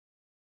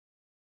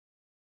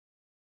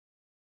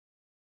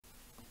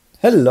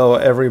Hello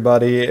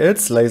everybody,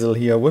 it's Lazel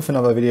here with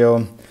another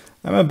video.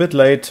 I'm a bit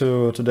late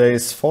to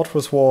today's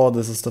Fortress War.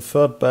 This is the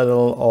third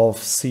battle of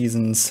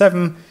Season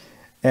 7.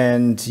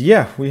 And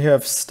yeah, we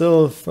have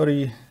still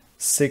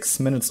 36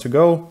 minutes to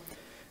go.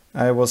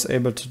 I was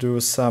able to do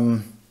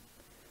some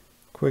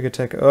quick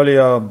attack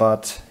earlier,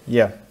 but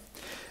yeah.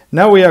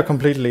 Now we are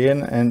completely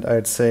in and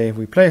I'd say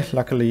we play.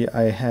 Luckily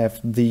I have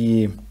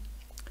the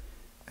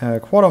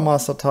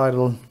Quartermaster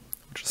title,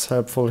 which is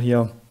helpful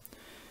here.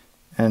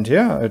 And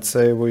yeah, I'd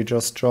say we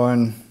just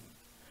join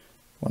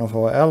one of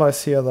our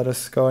allies here that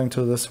is going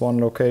to this one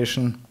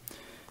location.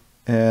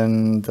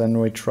 And then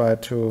we try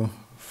to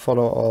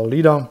follow our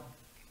leader,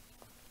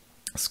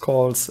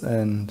 Skulls,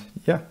 and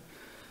yeah,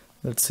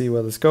 let's see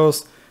where this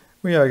goes.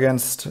 We are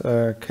against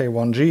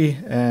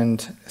K1G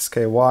and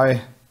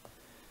SKY,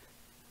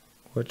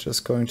 which is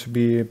going to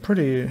be a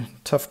pretty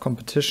tough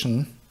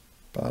competition,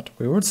 but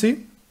we will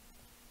see.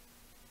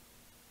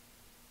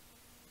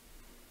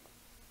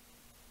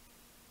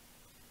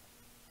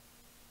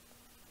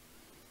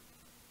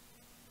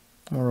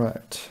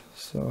 Alright,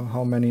 so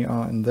how many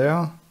are in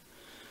there?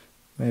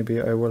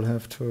 Maybe I will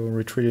have to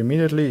retreat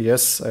immediately.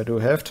 Yes, I do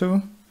have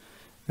to.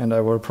 And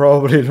I will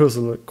probably lose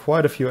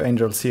quite a few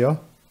angels here.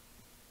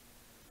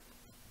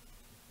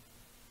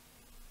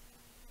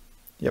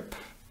 Yep.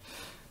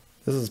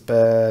 This is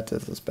bad,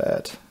 this is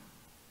bad.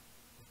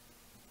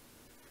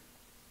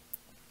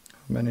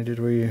 How many did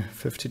we?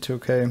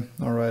 52k,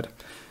 alright.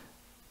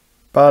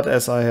 But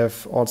as I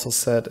have also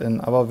said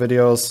in other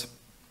videos,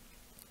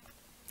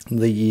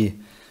 the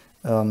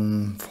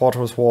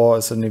Fortress War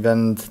is an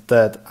event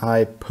that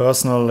I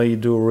personally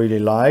do really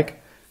like,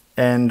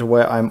 and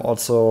where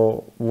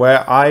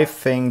I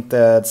think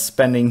that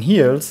spending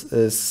heals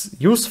is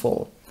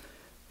useful.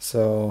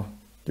 So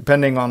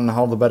depending on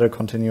how the battle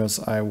continues,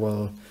 I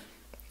will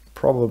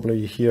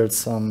probably heal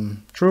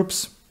some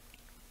troops,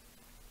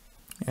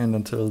 and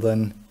until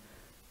then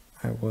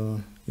I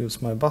will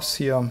use my buffs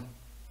here.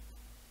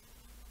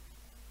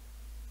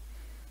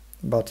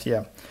 But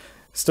yeah,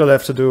 still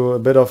have to do a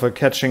bit of a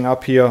catching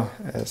up here,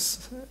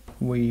 as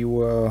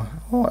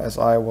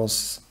I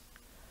was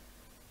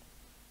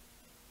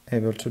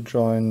able to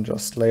join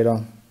just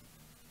later.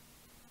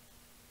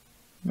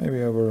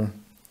 Maybe I will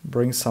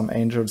bring some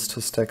angels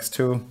to stacks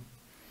too.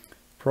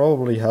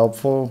 Probably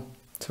helpful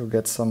to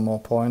get some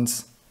more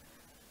points.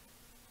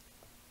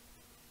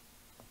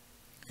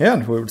 Yeah,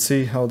 and we'll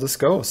see how this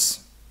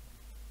goes.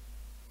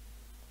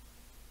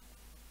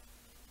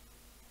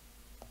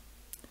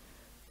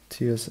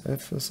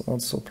 TSF is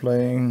also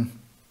playing.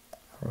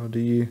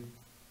 ROD.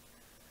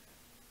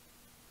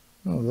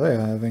 Oh, they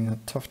are having a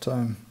tough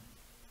time.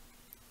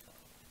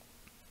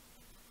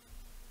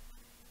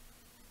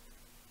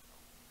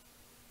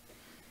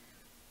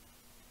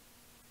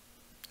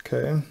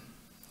 Okay,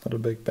 not a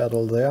big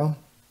battle there.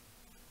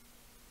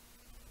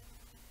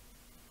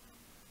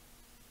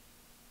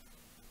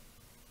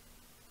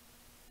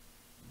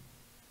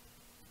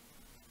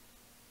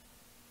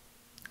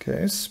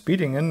 Okay,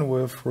 speeding in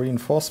with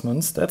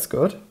reinforcements, that's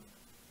good.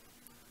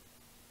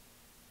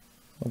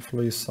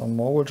 Hopefully some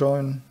more will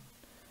join.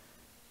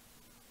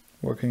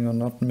 Working on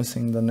not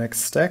missing the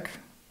next stack.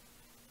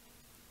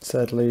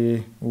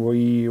 Sadly,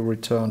 we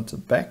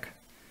returned back.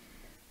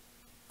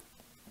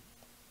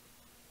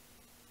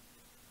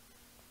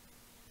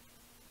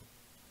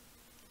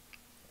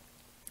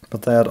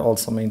 But that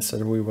also means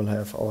that we will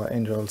have our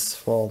angels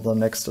for the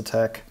next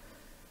attack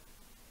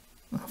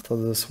after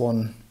this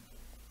one.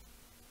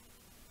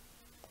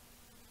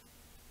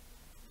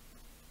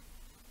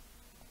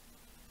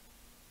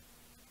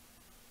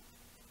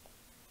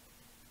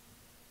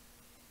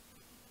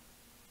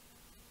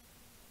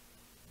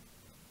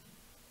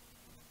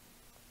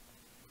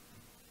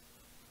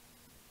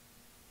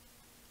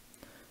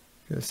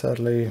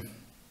 Sadly,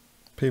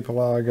 people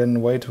are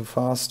again way too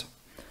fast.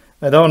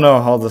 I don't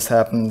know how this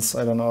happens.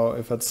 I don't know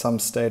if at some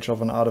stage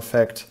of an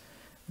artifact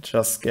it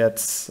just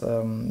gets,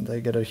 they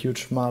get a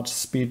huge march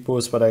speed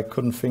boost, but I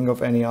couldn't think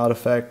of any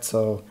artifact.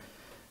 So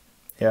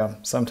yeah,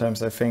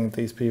 sometimes I think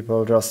these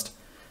people just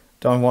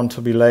don't want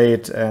to be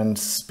late and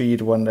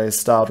speed when they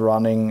start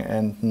running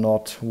and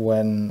not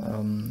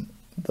when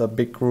the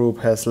big group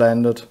has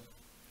landed.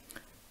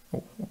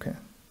 Oh, okay.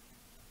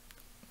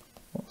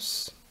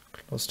 Was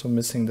close to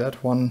missing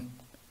that one.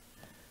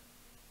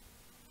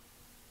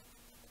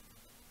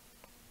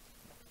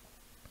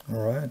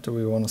 Alright, do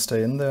we want to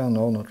stay in there?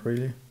 No, not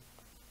really.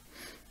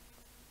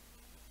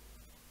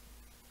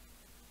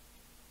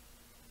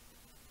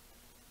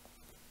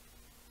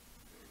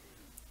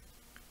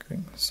 Okay,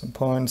 some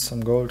points,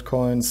 some gold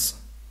coins.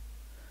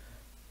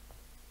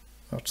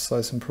 Notch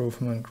size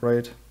improvement,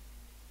 great.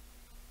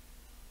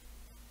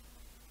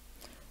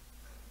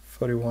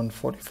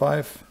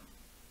 31.45.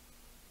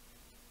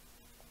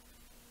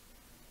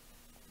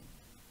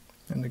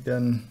 And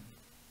again,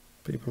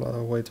 people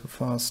are way too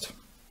fast.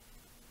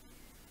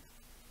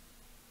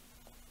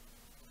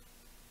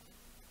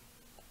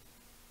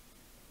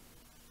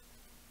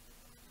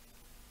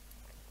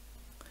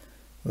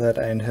 That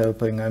ain't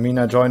helping. I mean,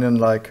 I joined in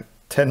like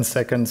 10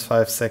 seconds,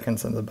 5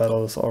 seconds, and the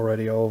battle is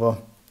already over.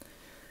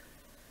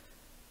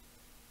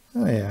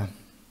 Oh yeah,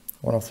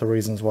 one of the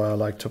reasons why I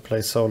like to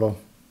play solo.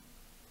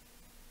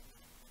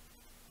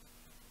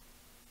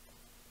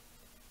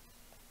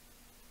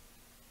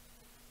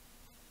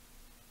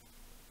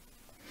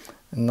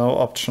 No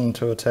option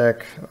to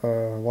attack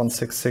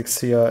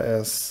 166 here,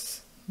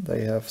 as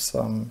they have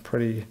some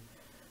pretty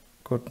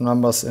good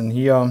numbers in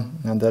here,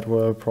 and that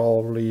will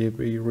probably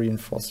be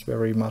reinforced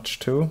very much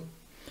too.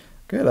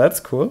 Okay, that's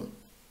cool.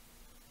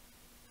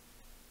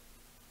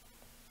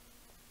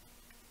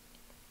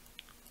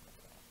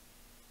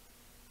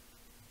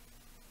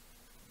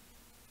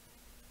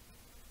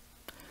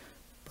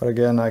 But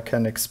again, I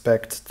can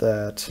expect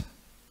that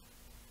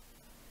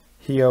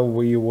here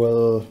we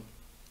will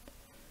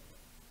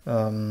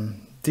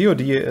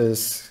DoD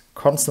is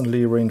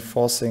constantly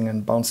reinforcing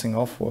and bouncing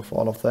off with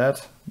all of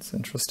that. It's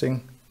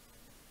interesting.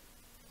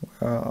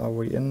 Where are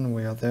we in?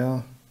 We are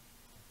there.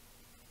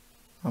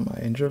 Are my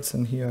angels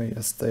in here?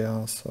 Yes, they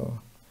are. So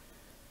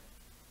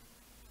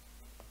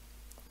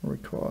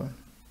recoil.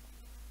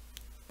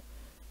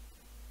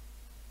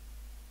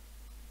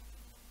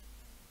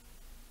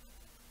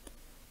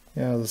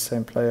 Yeah, the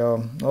same player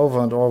over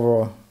and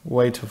over,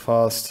 way too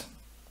fast.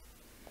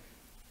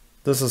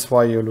 This is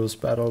why you lose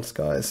battles,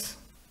 guys.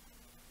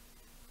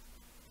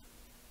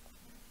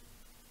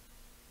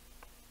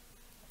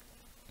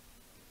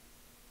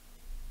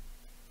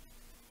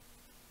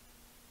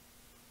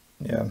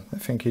 Yeah, I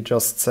think he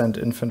just sent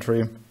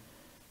infantry.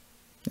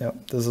 Yeah,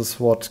 this is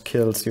what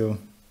kills you.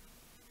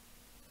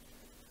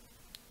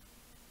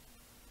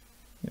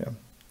 Yeah,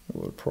 I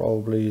will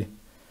probably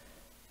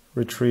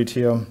retreat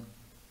here.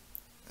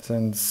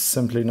 And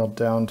simply not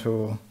down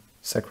to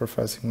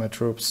sacrificing my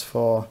troops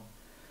for,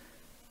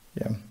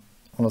 yeah,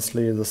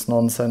 honestly, this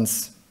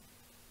nonsense.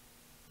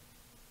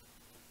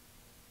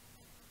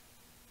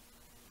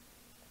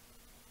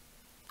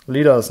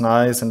 Leader is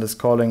nice and is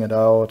calling it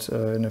out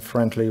in a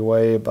friendly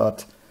way,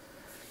 but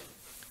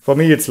for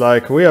me it's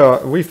like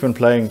we've been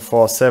playing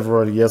for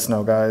several years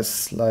now,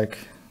 guys. Like,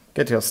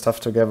 get your stuff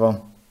together.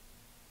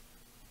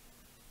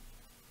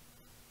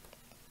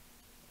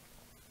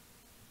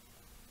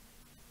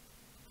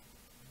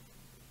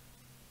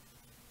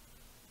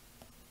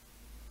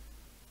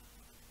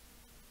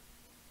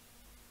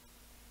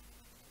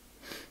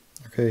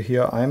 Okay,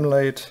 here I'm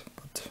late,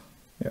 but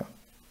yeah.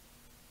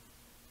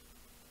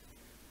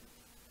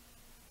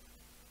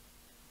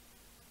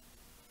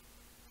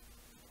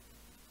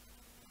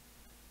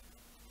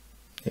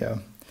 Yeah,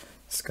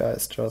 this guy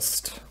is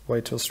just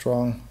way too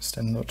strong,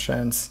 stand no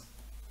chance.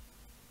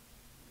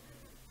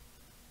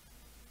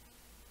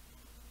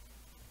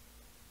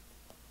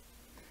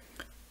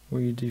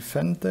 We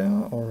defend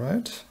there,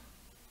 alright.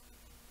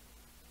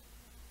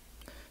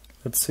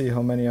 Let's see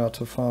how many are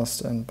too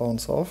fast and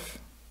bounce off.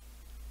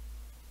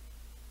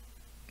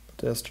 But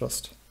there's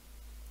just...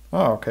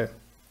 Ah, okay.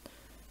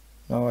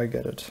 Now I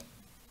get it.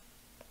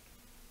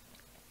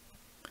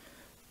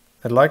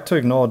 I'd like to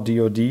ignore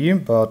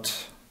DoD,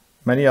 but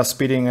many are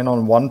speeding in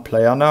on one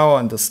player now,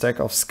 and the stack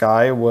of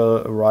Sky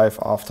will arrive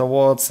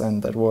afterwards,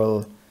 and that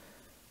will...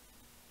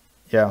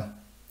 yeah,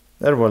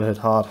 that will hit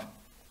hard.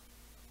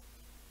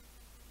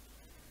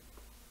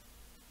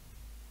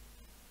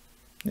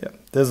 Yeah,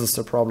 this is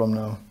the problem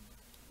now.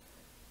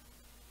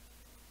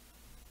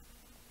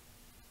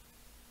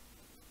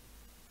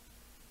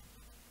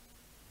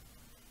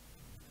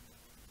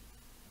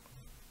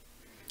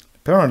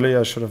 Apparently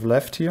I should have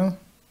left here,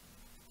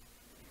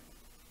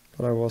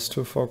 but I was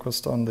too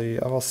focused on the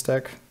other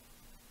stack.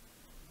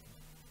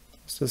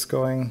 Is this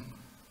going?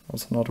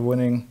 Also not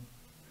winning.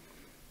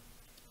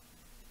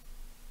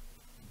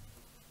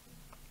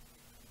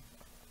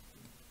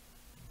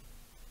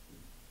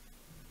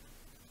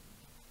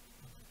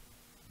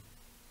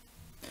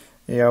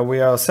 Yeah, we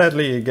are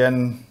sadly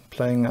again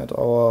playing at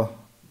our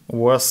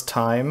worst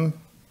time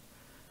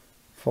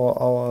for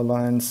our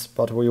alliance,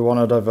 but we want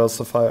to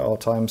diversify our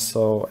time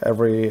so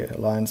every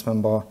alliance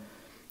member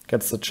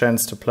gets the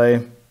chance to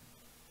play.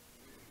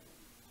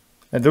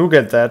 I do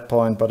get that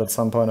point, but at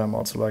some point I'm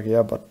also like,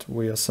 yeah, but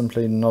we are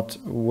simply not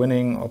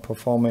winning or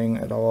performing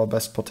at our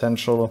best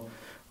potential,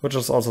 which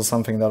is also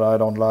something that I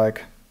don't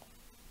like.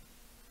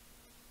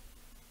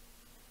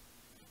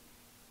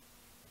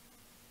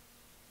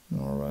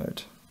 All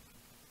right.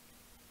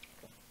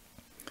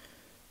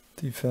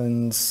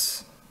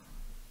 Defense.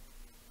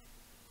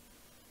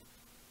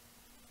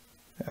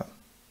 Yeah.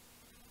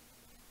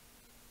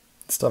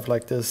 Stuff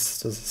like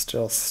this is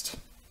just...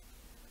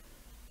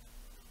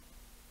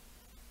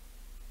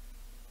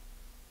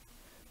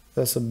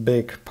 there's a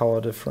big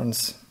power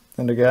difference.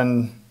 And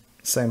again,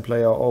 same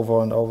player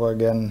over and over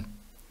again,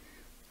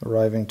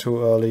 arriving too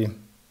early.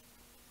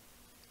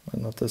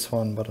 Well, not this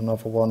one, but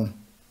another one.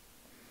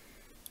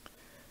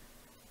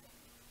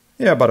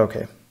 Yeah, but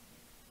okay.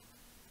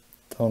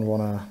 Don't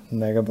want to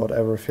nag about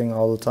everything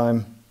all the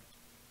time.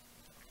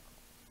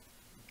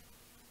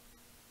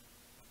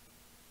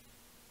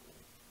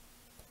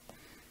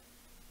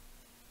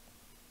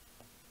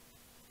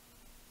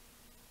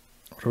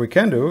 What we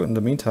can do in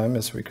the meantime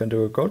is we can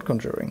do a gold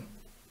conjuring.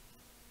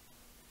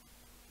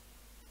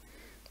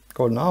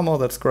 Golden armor,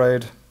 that's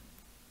great,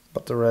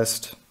 but the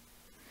rest,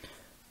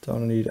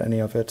 don't need any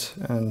of it.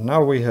 And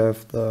now we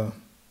have the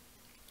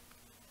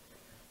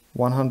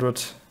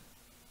 100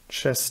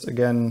 chest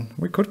again.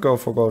 We could go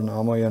for golden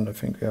armor here, and I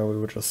think, yeah, we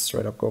would just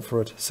straight up go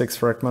for it. 6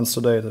 fragments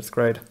today, that's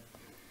great.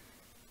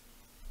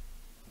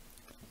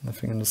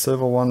 Nothing in the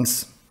silver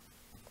ones.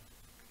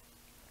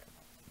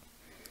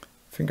 I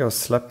think I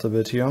slept a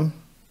bit here.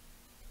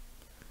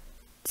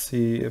 Let's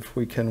see if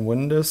we can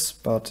win this,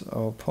 but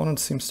our opponent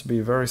seems to be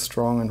very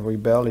strong and we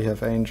barely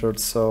have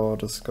angels, so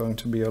this is going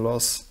to be a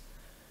loss.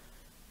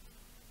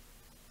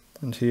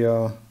 And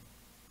here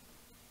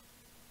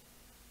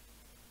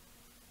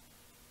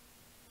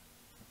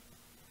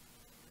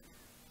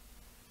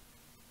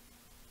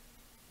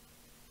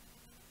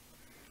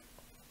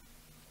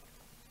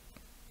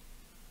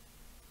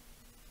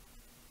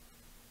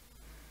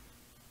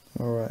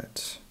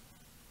alright.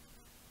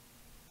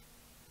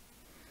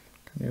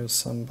 Can use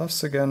some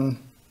buffs again.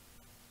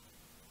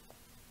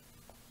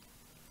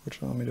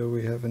 Which army do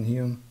we have in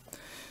here?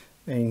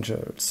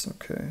 Angels,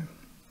 okay.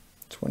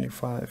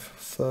 25,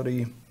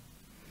 30.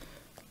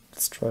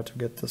 Let's try to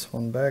get this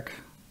one back.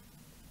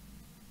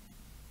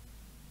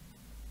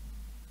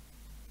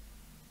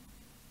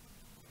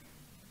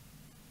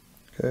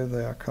 Okay,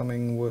 they are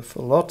coming with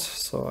a lot,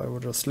 so I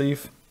will just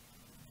leave.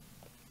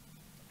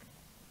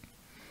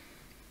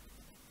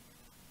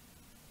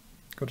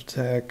 Good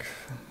attack,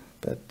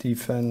 bad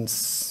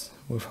defense.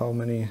 With how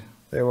many?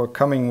 They were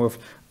coming with,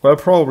 well,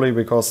 probably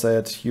because they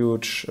had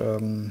huge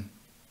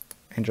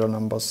angel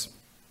numbers.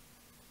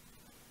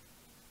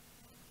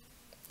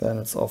 Then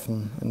it's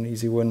often an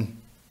easy win.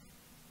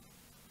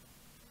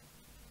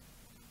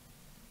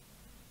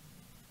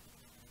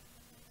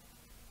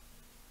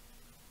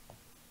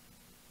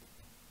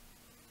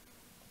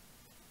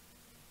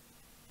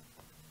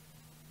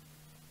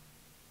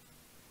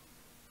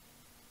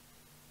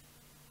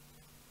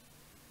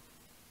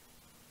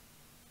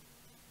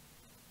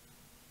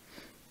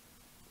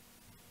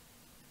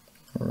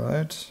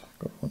 Alright,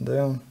 got one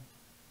there.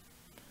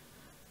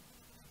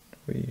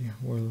 We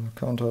will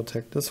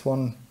counterattack this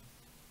one.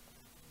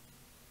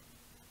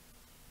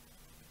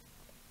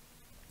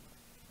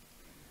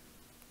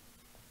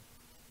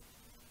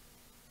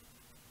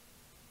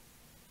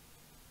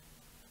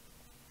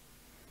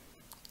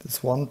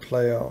 This one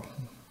player,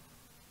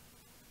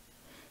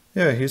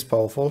 yeah, he's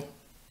powerful.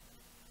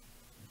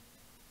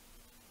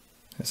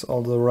 Has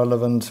all the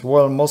relevant,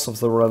 well, most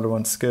of the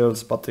relevant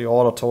skills, but the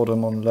order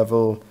totem on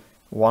level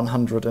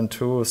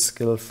 102,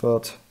 skill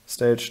 3rd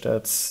stage,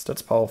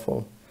 that's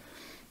powerful.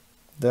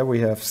 There we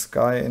have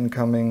Sky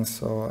incoming,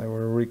 so I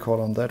will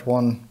recall on that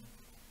one.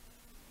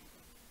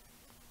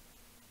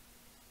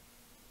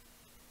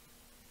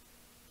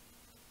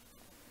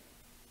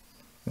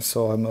 I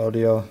saw him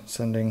earlier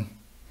sending,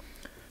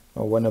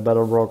 or when a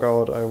battle broke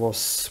out, I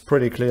was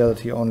pretty clear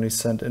that he only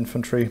sent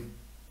infantry.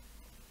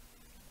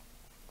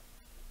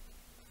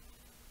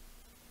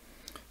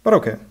 But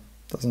okay,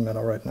 doesn't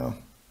matter right now.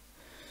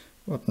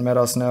 What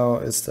matters now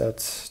is that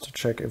to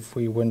check if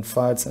we win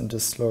fights, and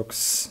this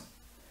looks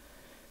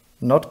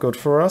not good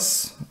for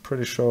us. I'm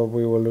pretty sure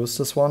we will lose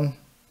this one.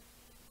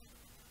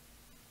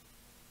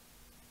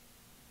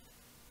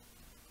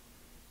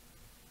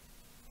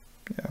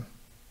 Yeah.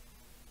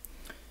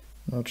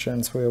 No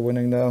chance we are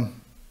winning there.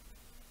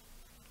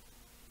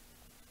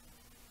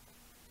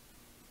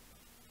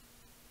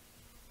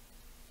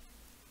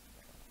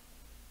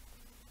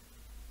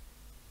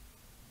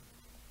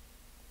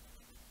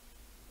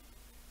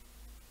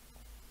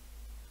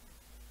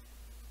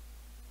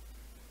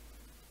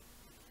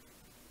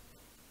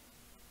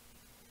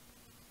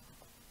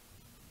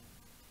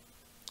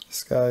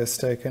 This guy is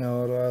taking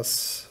out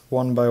us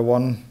one by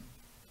one.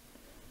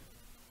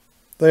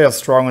 They are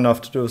strong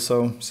enough to do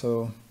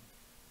so,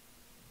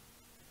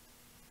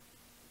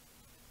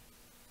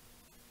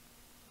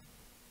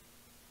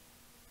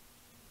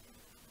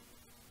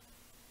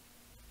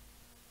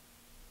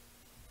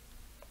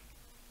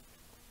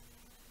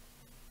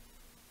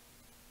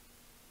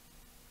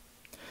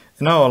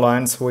 in our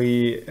alliance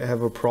we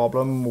have a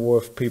problem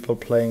with people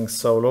playing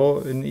solo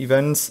in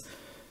events.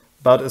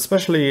 But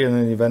especially in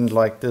an event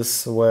like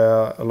this,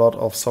 where a lot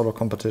of solo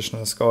competition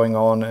is going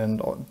on, and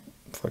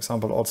for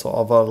example also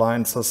other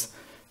alliances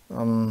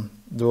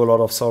do a lot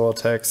of solo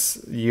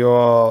attacks,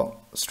 your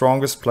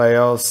strongest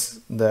players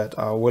that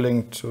are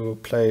willing to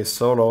play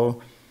solo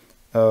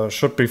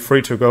should be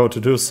free to go to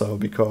do so,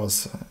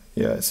 because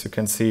yeah, as you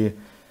can see,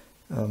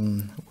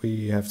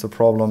 we have the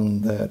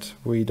problem that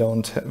we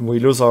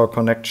lose our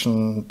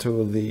connection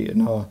to the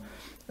inner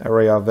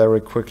area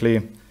very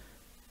quickly.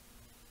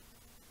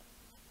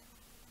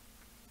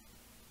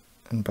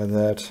 And by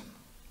that,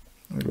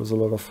 we lose a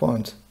lot of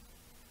points.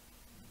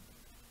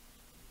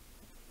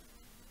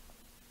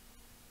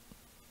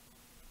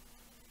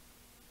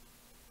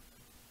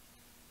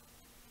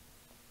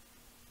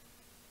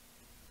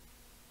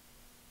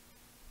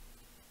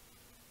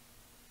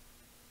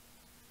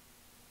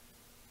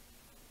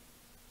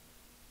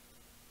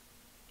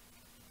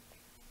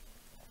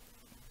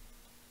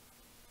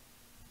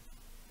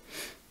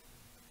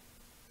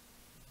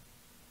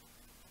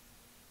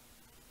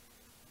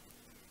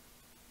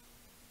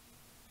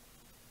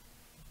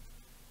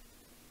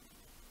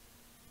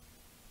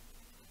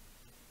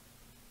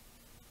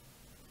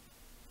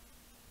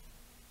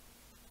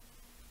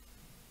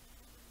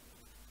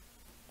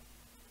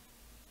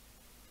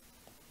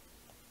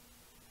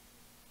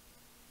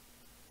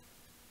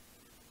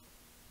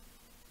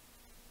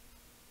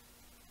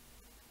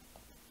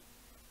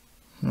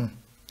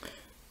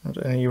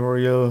 Not any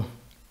real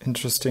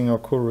interesting or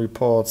cool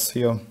reports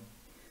here.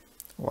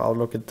 Wow,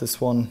 look at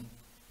this one.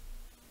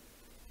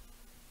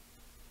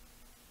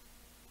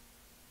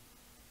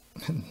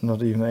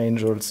 Not even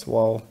angels,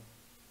 wow.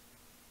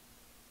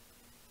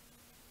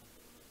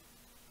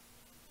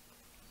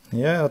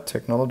 Yeah,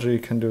 technology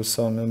can do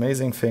some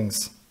amazing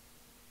things.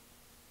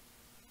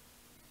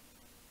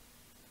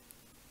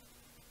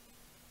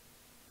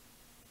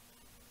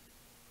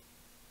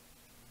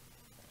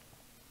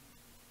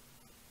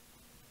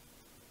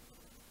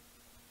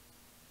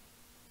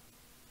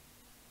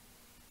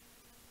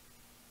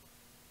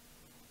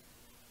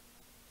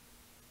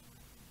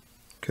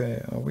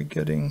 Okay, are we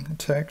getting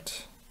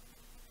attacked?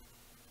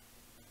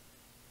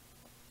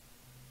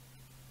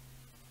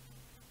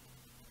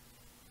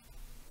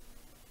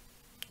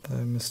 Did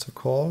I miss a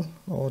call?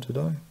 Or did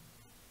I?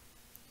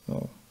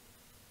 No.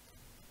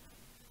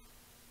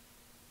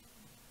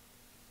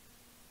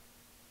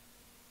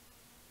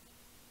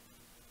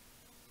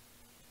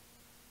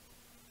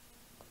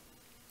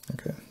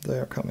 Okay, they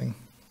are coming.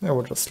 I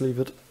will just leave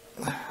it.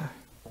 We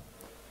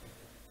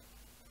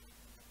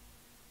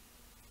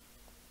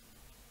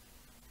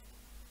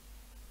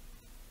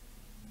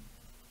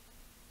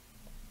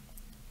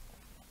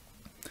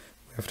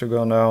have to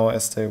go now,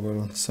 as they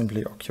will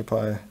simply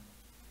occupy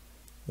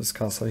this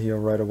castle here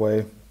right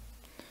away.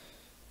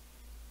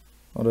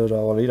 Or did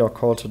our leader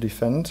call to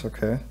defend?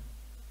 Okay.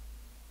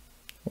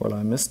 Well,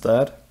 I missed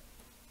that.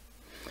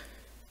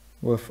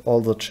 With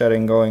all the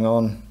chatting going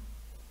on.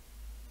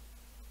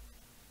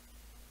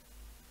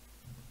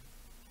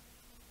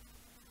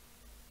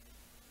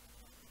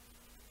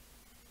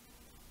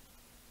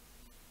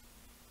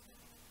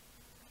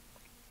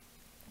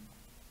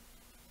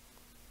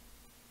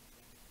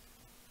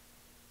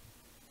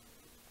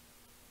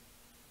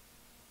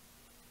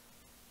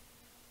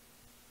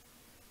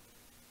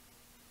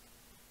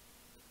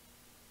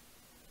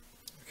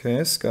 Okay,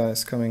 this guy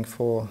is coming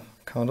for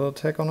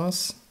counterattack on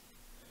us.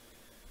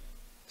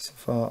 So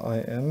far I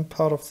am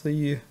part of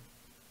the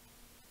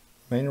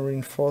main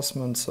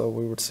reinforcement, so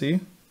we would see.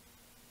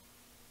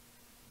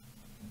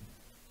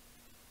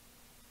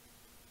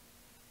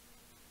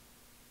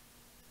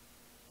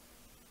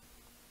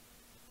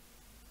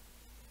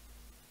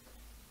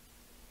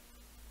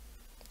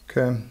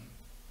 Okay.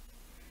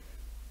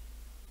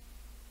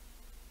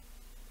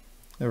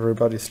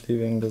 Everybody's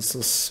leaving, this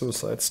is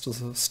suicides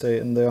to stay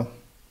in there.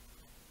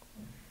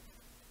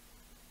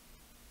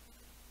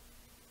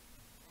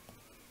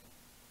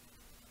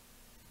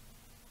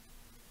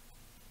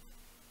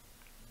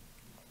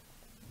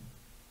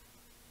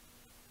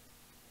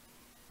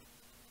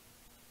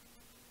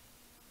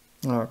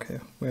 Okay,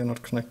 we are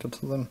not connected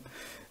to them.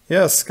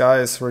 Yes,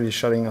 Sky is really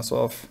shutting us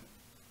off.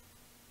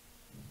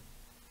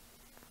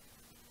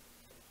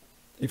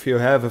 If you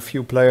have a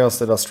few players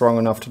that are strong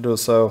enough to do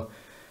so,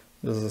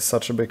 this is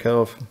such a big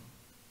help.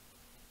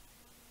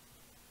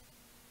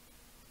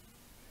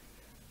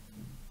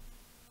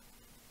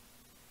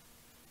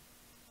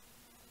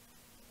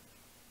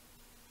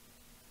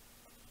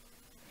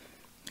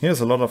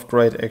 Here's a lot of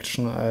great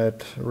action.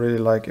 I'd really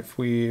like if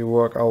we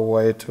work our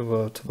way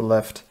to the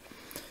left.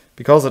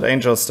 Because it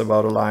ain't just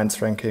about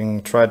alliance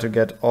ranking, try to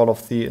get all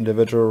of the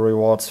individual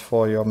rewards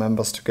for your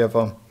members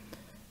together.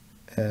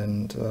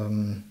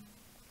 And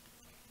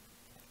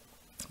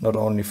not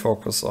only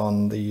focus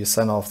on the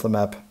center of the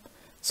map.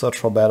 Search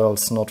for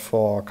battles, not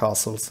for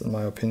castles, in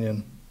my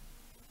opinion.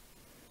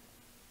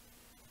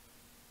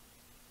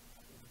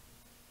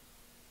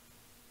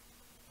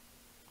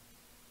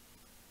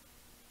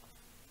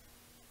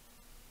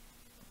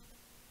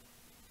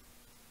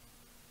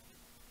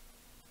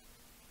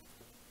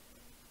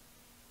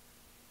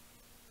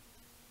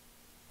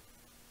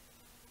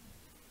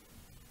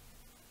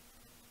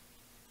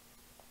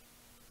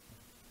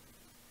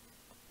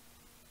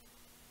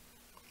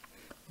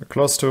 We're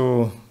close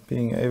to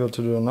being able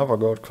to do another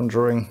gold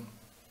conjuring.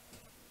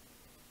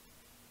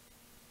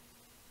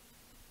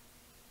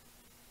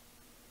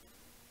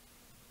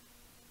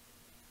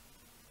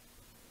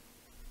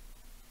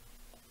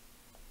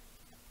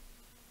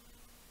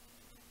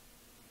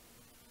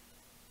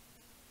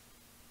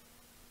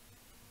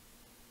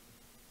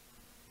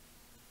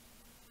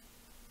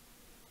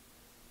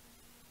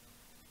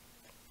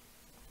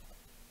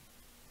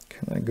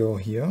 Can I go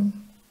here?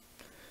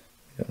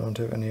 I don't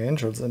have any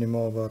angels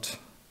anymore, but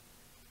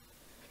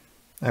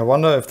I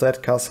wonder if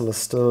that castle is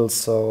still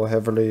so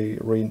heavily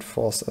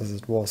reinforced as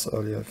it was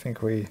earlier. I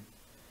think we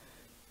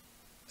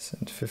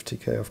sent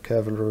 50k of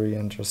cavalry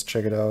and just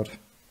check it out.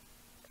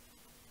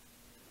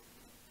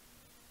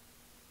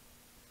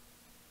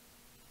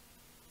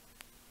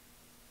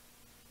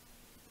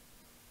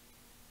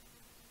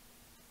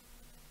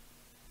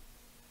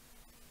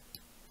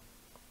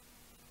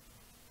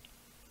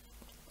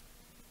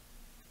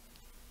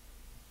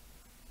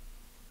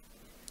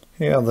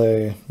 Yeah,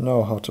 they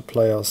know how to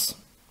play us.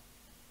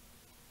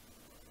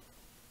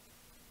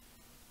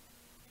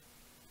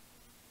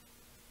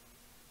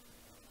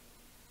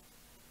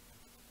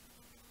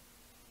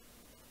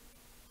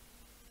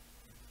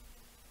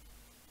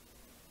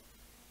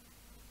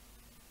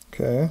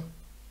 Okay.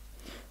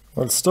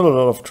 Well, still a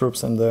lot of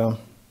troops in there.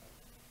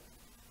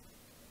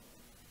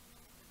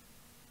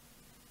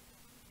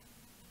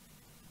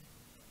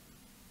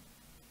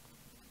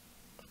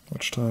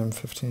 Watch time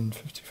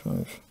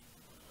 15:55.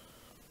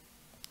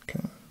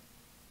 Okay.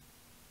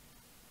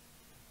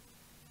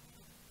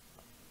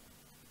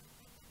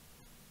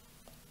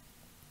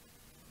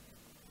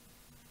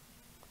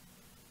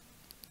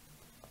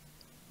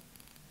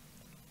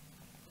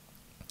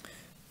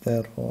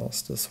 That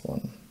was this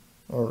one.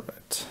 All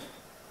right.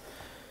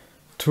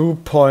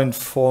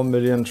 2.4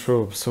 million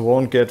troops. So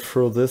won't get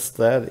through this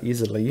that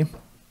easily.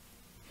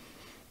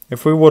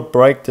 If we would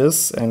break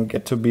this and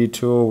get to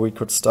B2, we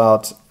could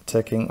start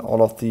attacking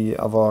all of the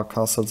other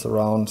castles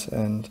around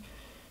and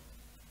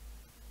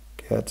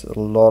get a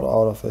lot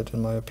out of it,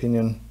 in my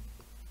opinion.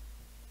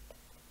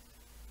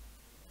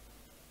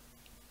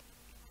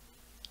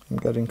 I'm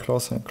getting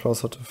closer and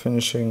closer to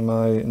finishing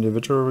my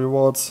individual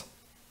rewards.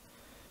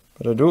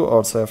 But I do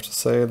also have to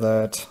say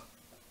that...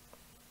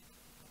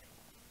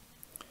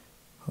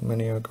 How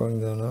many are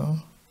going there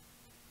now?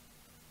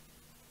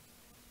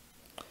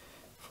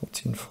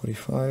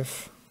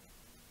 1445.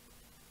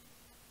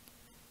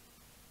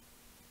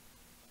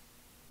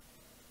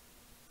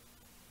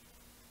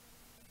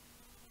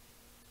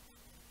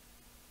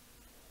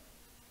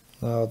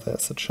 Now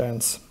there's a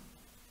chance.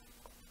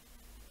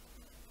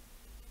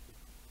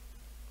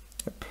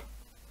 Yep.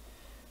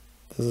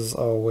 This is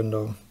our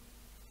window.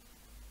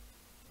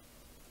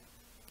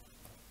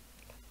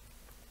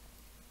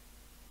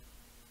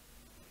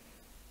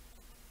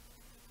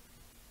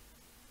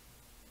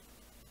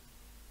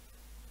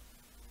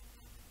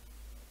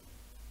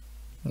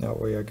 Now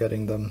we are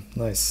getting them.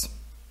 Nice.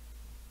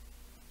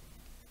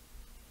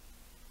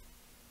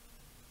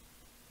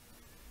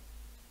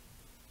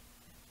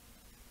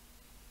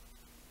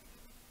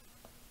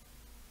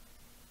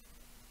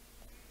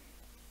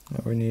 Now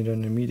we need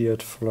an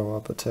immediate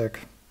follow-up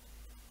attack.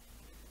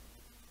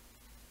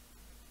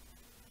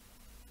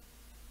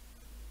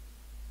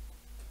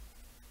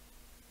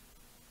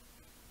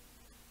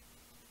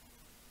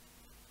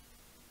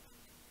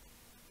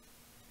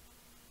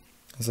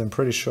 As I'm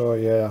pretty sure,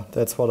 yeah,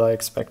 that's what I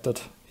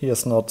expected. Here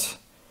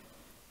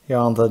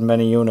aren't that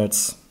many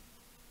units.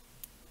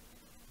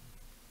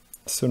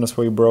 As soon as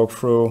we broke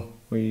through,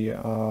 we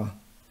are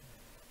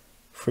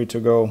free to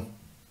go.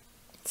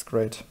 That's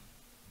great.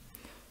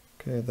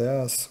 Okay,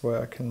 there's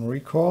where I can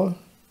recall.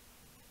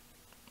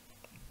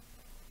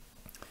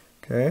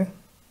 Okay.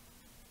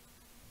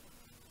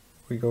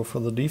 We go for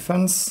the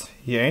defense.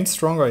 He ain't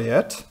stronger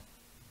yet.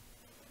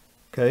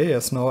 Okay, he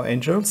has no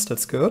angels,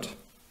 that's good.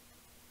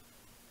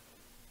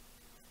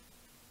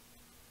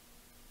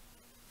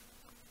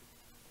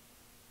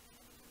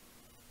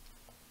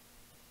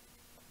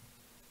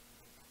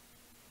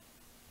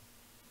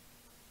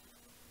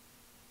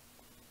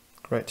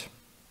 Great,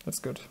 that's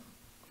good.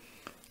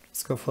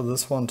 Let's go for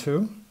this one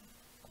too.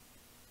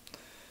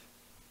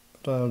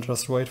 But I'll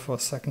just wait for a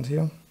second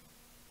here.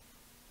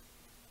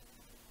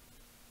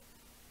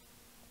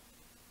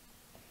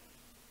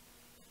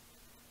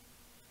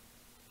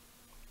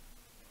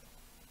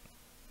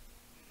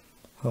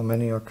 How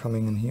many are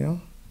coming in here?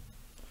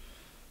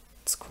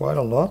 It's quite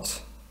a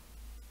lot.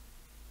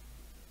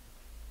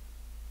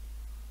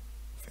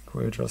 I think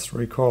we'll just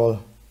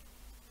recall.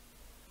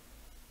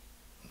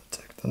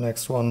 Take the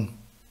next one.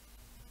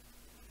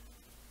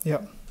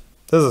 Yeah,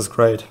 this is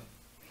great.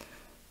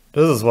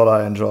 This is what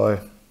I enjoy.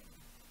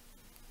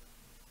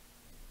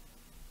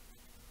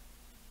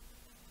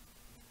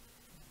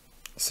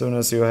 As soon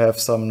as you have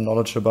some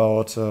knowledge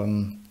about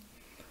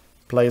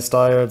play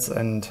styles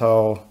and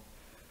how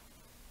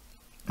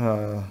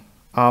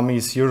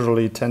armies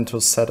usually tend to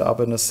set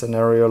up in a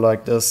scenario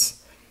like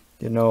this,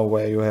 you know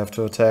where you have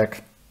to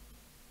attack.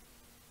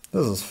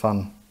 This is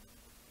fun.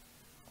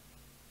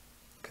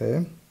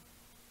 Okay.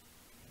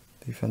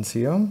 Defense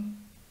here.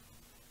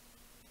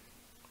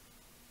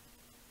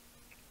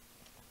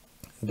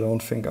 I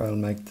don't think I'll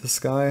make this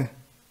guy.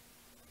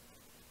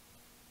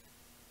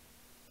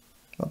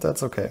 But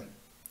that's okay.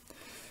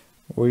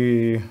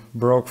 We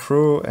broke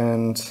through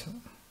and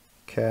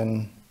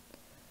can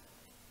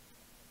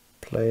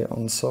play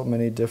on so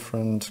many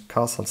different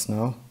castles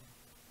now.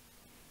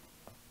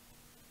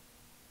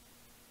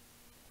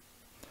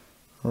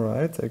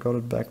 Alright, they got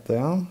it back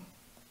there.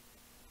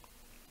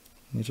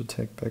 Need to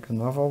take back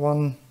another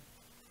one.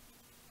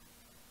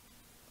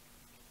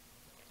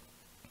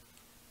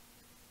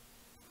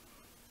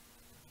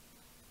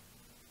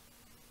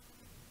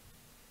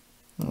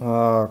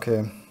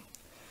 Okay.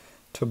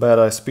 Too bad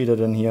I speeded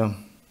in here.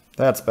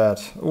 That's bad.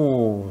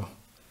 Ooh.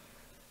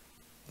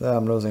 There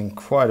I'm losing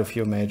quite a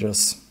few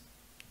majors.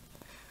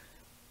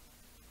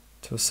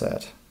 Too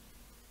sad.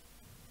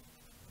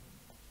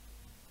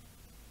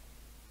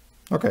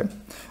 Okay.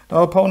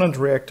 Our opponent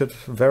reacted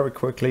very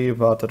quickly,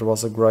 but it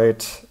was a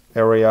great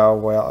area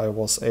where I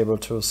was able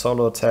to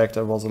solo attack.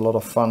 That was a lot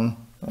of fun.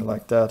 I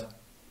like that.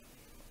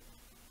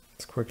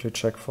 Let's quickly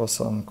check for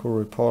some cool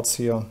reports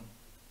here.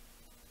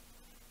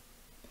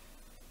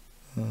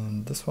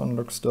 And this one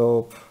looks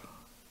dope.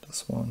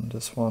 This one,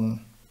 this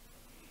one,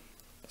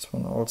 this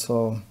one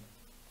also.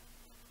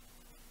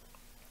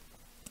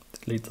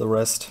 Delete the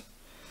rest.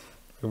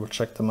 We will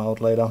check them out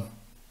later.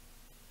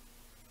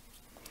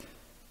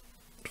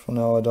 But for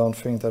now, I don't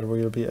think that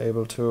we'll be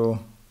able to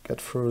get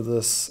through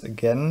this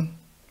again,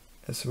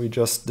 as we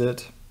just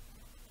did.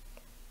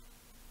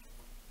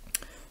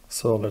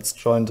 So let's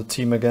join the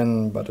team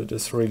again, but it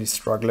is really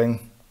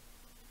struggling.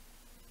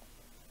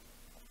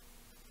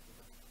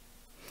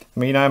 I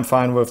mean, I'm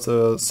fine with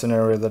the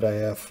scenario that I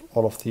have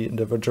all of the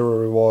individual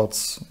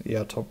rewards.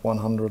 Yeah, top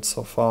 100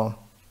 so far.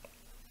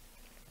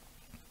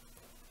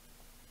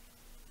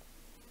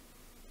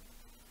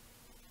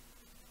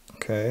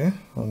 Okay,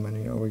 how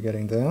many are we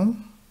getting there?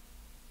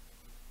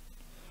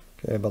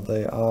 Okay, but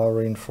they are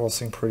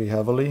reinforcing pretty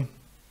heavily.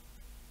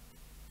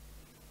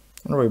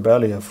 And we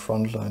barely have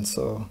frontline,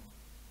 so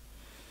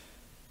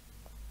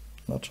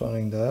not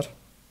joining that.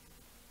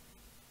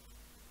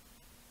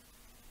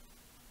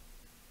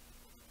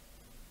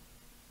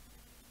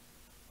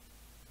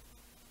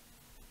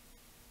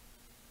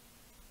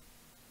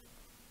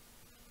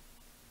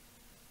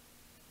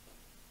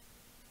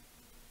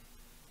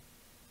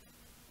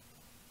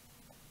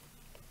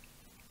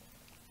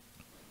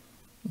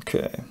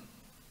 Okay.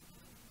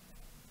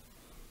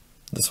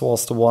 This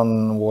was the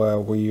one where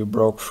we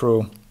broke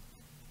through.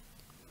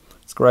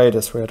 It's great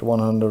as we had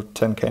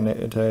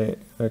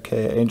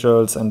 110k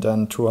angels and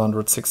then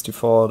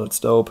 264, that's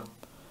dope.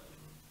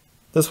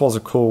 This was a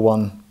cool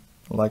one,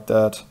 like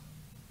that.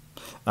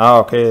 Ah,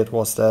 okay, it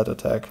was that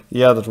attack.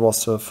 Yeah, that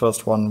was the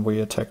first one we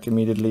attacked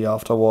immediately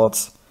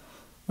afterwards.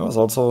 It was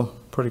also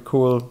pretty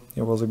cool.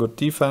 It was a good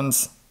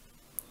defense.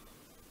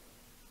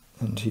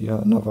 And here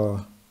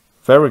another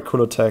very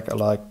cool attack. I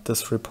like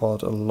this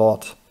report a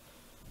lot.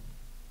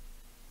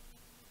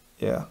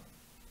 Yeah.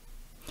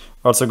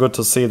 Also good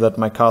to see that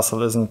my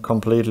castle isn't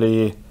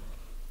completely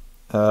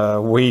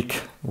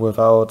weak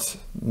without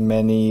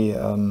many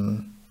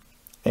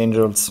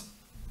angels,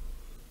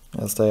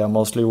 as they are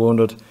mostly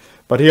wounded.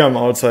 But here I'm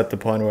also at the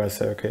point where I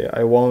say, okay,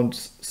 I won't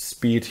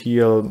speed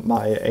heal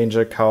my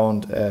angel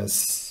count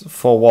as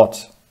for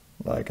what?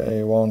 Like,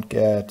 I won't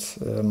get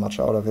much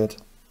out of it.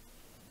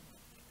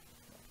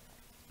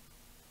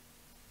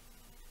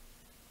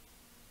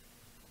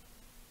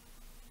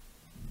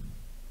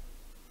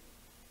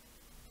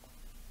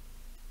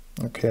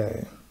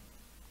 Okay.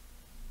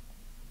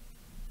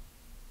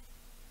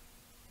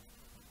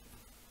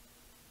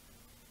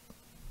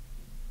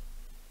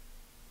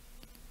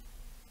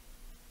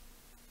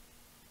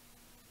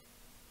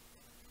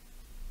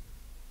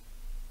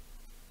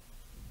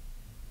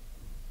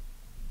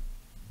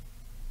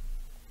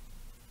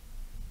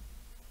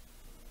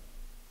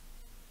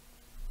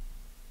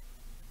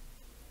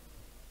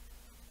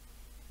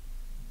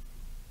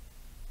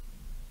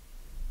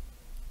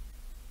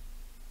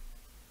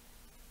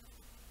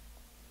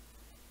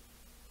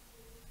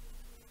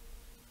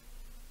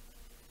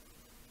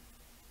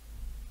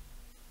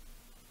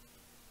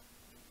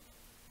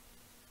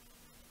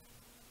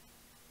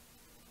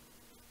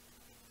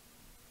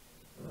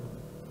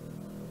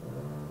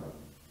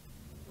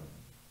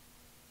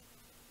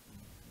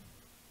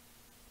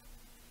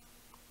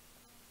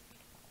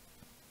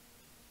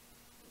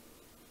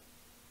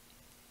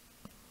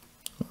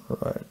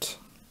 Right.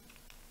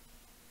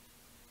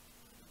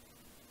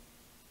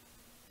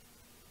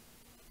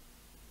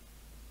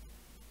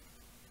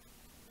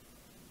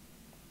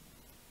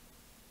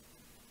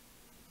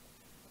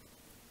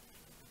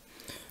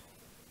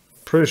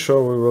 Pretty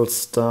sure we will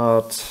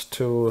start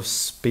to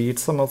speed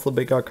some of the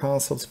bigger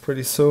castles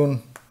pretty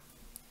soon,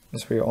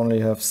 as we only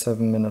have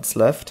 7 minutes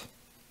left.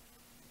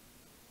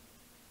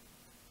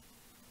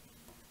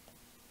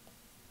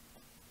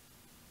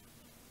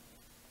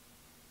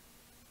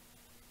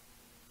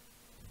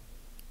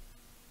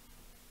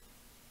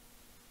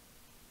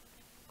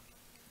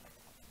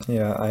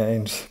 Yeah, I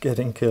ain't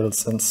getting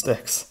kills in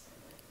stacks.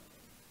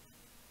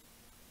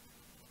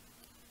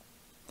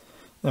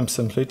 I'm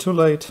simply too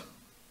late.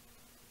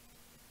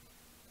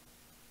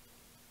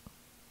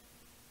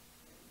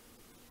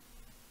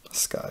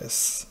 This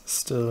guy's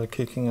still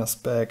kicking us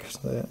back.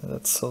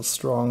 That's so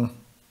strong.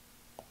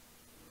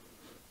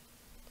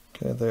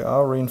 Okay, they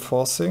are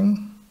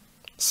reinforcing.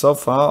 So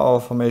far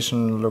our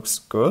formation looks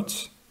good.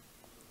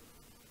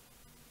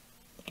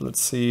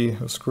 Let's see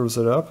who screws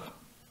it up.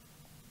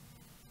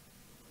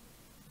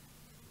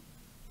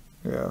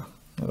 Yeah,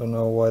 I don't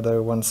know why they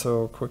went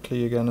so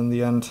quickly again in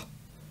the end.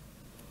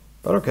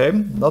 But okay,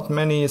 not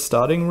many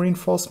starting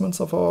reinforcements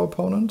of our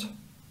opponent.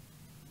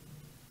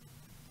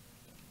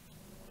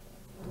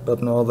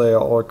 But now they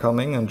are all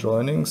coming and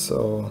joining,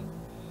 so...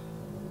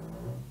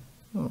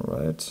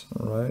 Alright,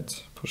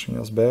 pushing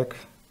us back.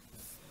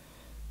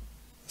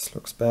 This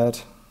looks bad.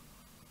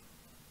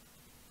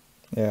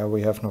 Yeah,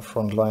 we have no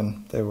front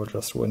line, they will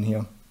just win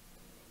here.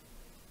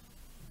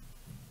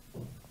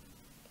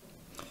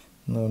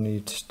 No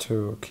need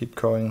to keep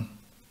going.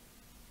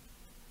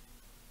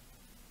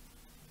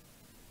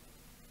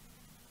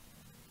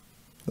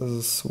 This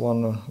is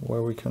one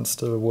where we can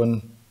still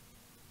win.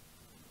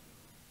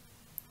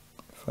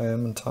 if I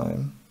am in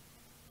time.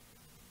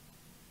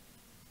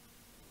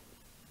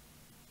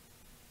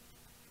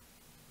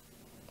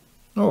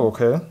 Oh,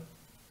 okay.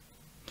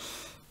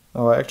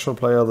 Our actual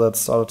player that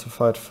started to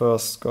fight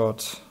first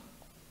got...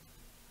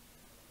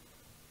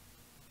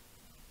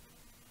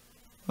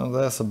 Oh,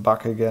 there's a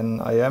bug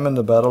again. I am in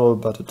the battle,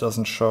 but it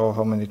doesn't show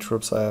how many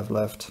troops I have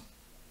left.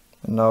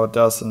 And now it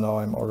does, and now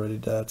I'm already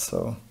dead,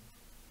 so...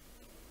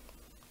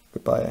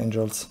 Goodbye,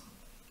 angels.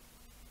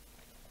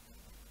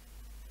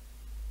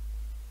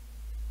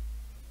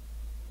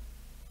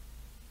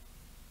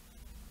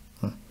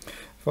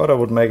 Thought I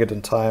would make it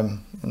in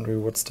time and we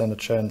would stand a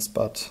chance,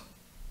 but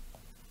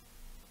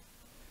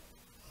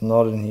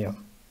not in here.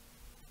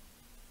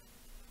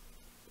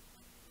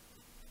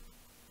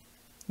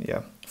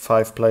 Yeah,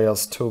 5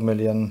 players, 2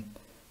 million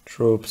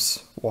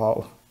troops,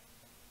 wow.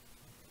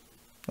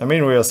 I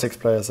mean, we are 6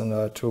 players and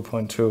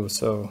 2.2,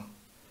 so,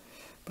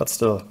 but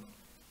still.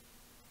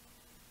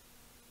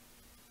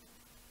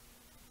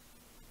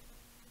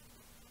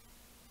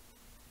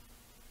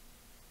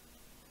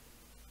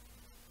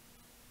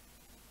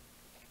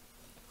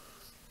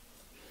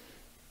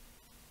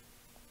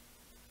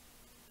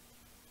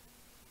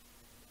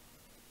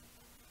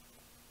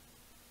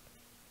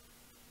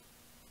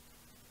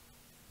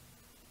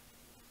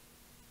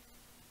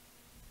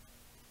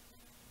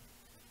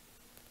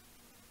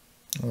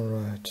 All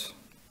right.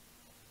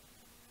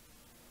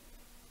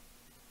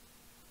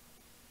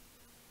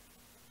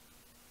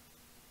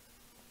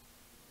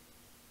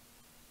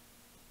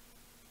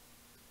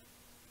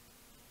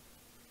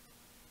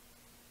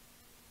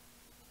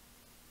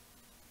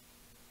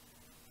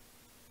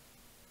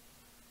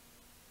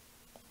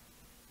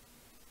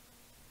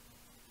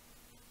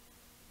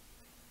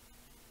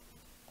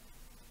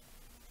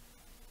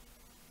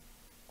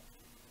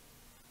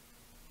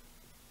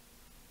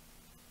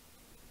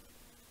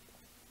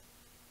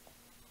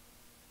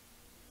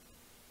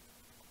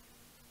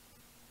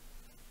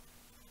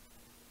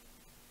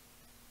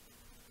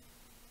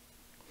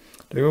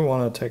 Do you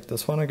want to take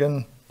this one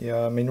again?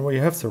 Yeah, I mean, we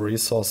have the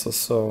resources,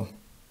 so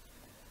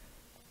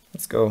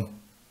let's go.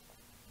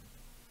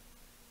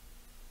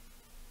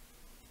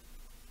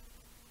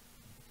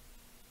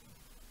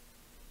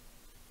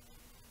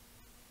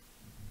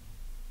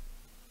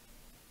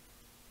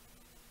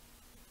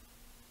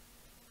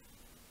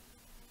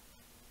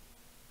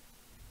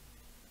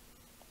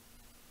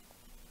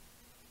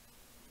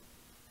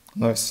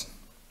 Nice.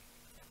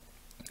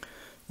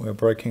 We're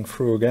breaking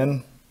through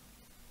again.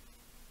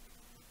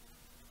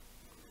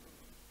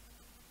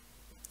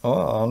 Oh,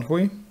 aren't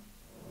we?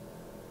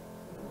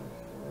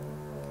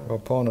 Our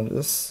opponent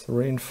is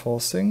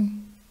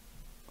reinforcing.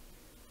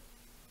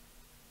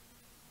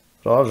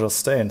 But I'll just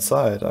stay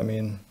inside. I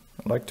mean,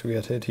 I like to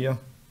get hit here.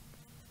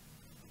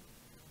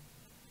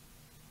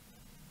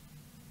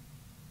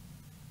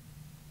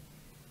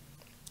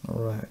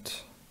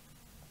 Alright.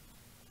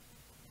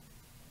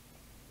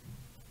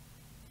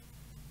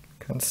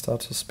 Can start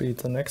to speed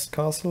the next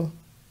castle.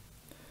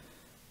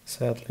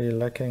 Sadly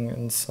lacking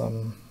in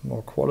some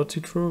more quality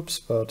troops,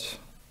 but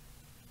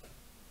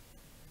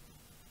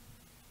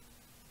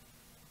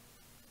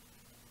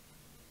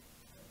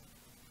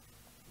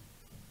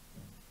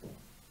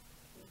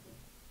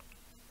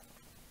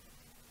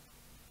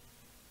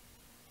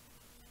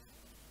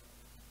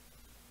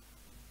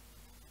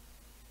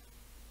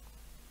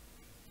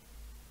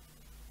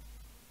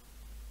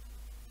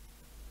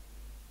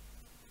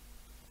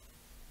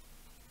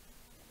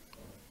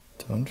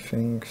don't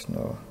think,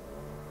 no.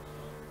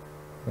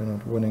 We're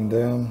not winning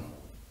there.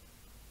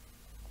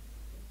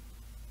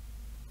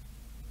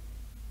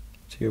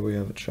 But here we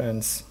have a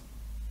chance.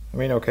 I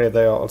mean, okay,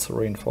 they are also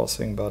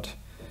reinforcing, but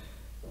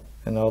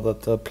I know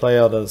that the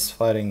player that is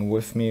fighting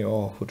with me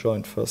or who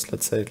joined first,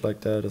 let's say it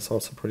like that, is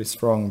also pretty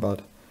strong,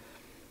 but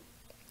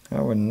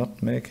yeah, we're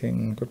not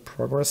making good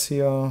progress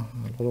here. A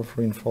lot of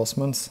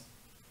reinforcements.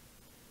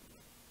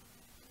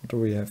 What do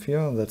we have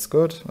here? That's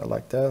good. I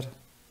like that.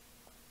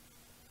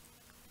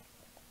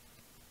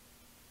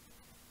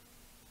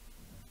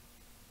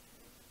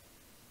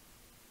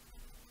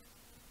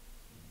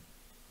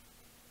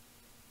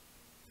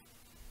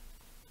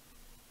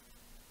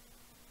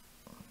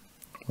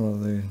 Or are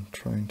they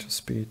trying to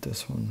speed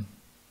this one?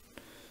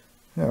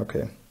 Yeah,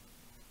 okay.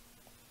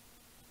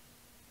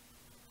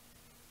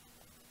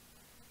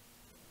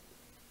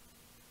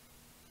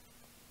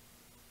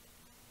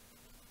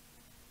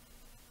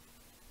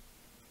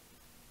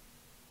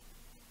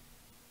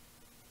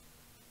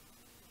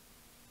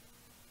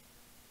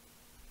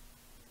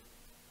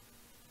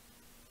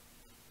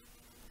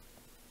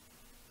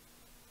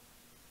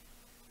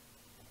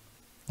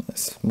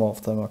 Nice, more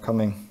of them are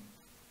coming.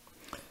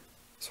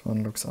 This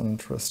one looks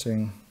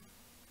uninteresting.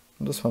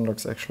 This one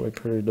looks actually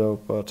pretty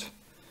dope, but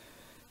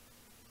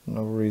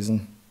no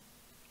reason.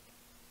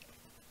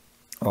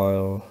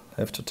 I'll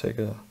have to take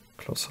a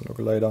closer look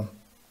later.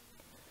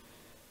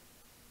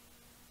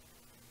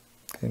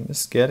 Game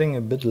is getting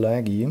a bit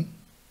laggy.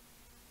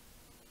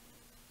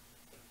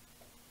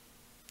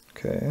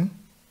 Okay.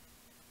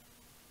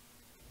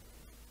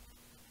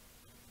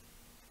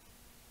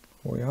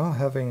 We are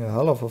having a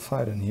hell of a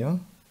fight in here.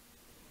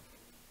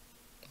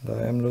 And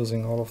I am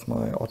losing all of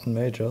my Otton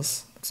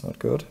Majors. That's not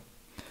good.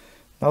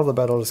 Now the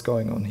battle is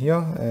going on here,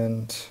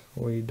 and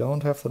we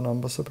don't have the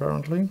numbers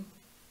apparently.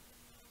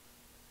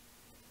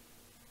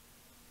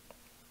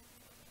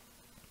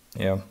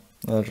 Yeah,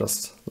 I'll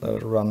just let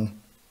it run.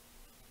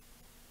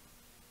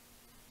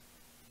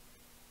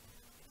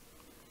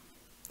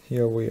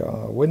 Here we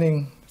are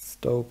winning. It's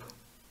dope.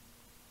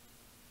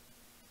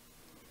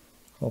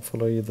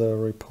 Hopefully the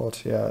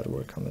report, yeah, it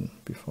will come in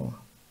before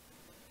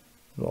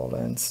it all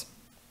ends.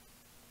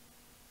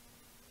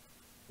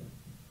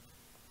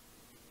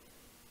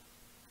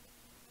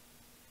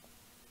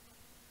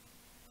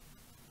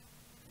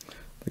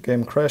 The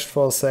game crashed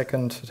for a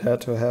second, it had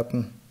to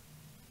happen.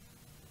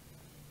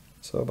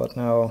 So, but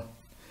now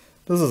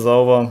this is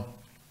over.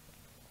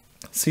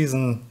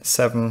 Season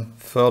 7,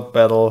 third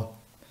battle.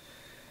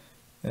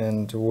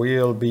 And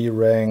we'll be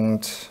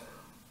ranked,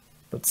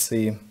 let's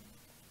see.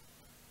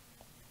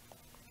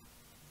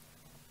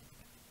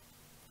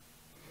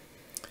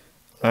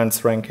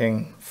 Alliance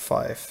ranking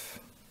 5.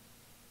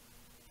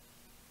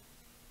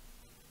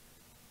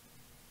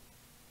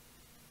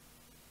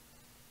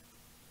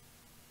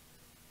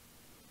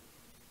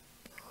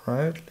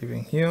 Right,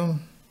 leaving here.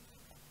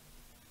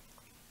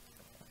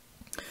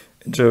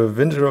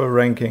 Individual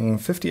ranking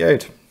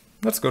 58.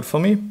 That's good for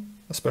me,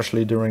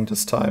 especially during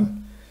this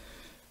time.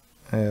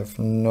 I have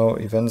no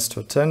events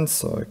to attend,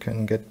 so I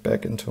can get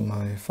back into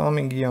my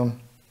farming gear.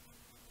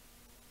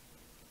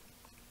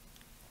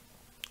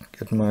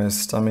 Get my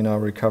stamina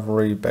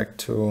recovery back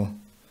to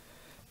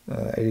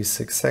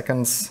 86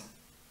 seconds.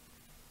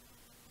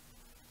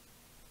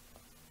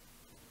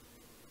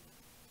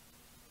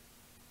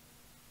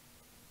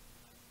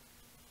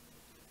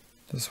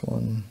 This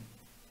one.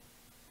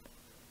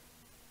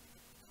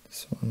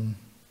 This one.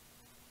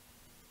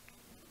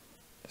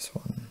 This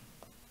one.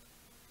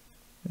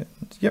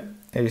 And yep,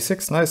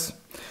 86, nice.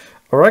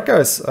 Alright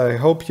guys, I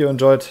hope you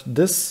enjoyed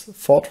this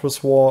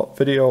Fortress War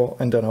video,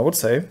 and then I would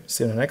say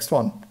see you in the next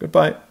one.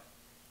 Goodbye.